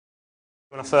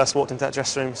When I first walked into that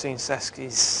dressing room, seeing Cesc,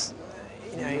 he's,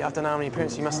 I don't know how many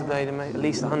appearances he must have made, at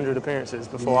least 100 appearances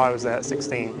before I was there at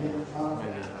 16.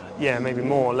 Yeah, maybe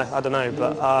more, I don't know,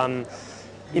 but I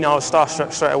was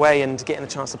starstruck straight away, and getting a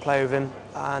chance to play with him,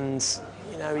 and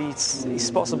he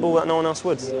spots the ball that no one else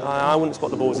would. I wouldn't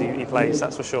spot the balls he plays,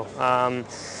 that's for sure. And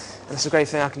it's a great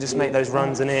thing, I can just make those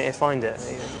runs and find it.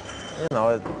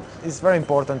 It's very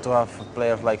important to have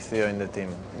players like Theo in the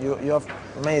team. You have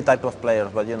many types of players,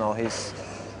 but he's,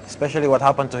 especially what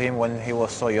happened to him when he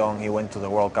was so young. He went to the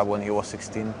World Cup when he was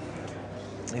 16.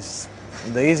 It's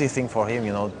the easy thing for him,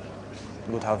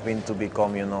 would have been to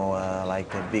become,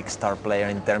 like a big star player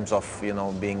in terms of,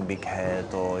 being big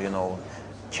head or,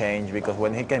 change. Because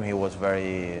when he came, he was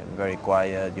very, very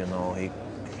quiet.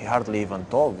 He hardly even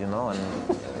talked, and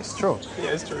it's true.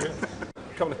 Yeah, it's true.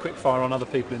 A couple of quick fire on other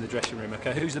people in the dressing room.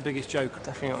 Okay, who's the biggest joke?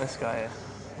 Definitely not this guy.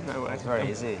 No way. It's very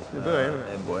easy.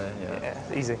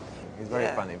 Yeah, easy. He's very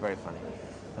funny, very funny.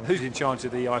 Who's in charge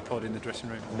of the iPod in the dressing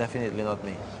room? Definitely not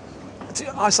me.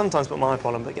 I sometimes put my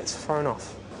iPod on, but it gets thrown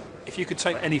off. If you could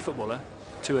take any footballer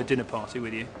to a dinner party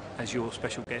with you as your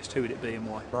special guest, who would it be and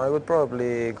why? I would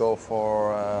probably go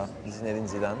for Zinedine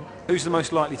Zidane. Who's the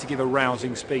most likely to give a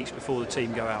rousing speech before the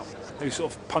team go out? Who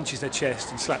sort of punches their chest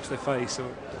and slaps their face? Or...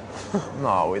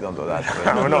 No, we don't do that.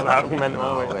 We're not that mental,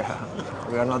 are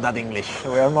we? We are not that English.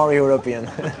 We are more European.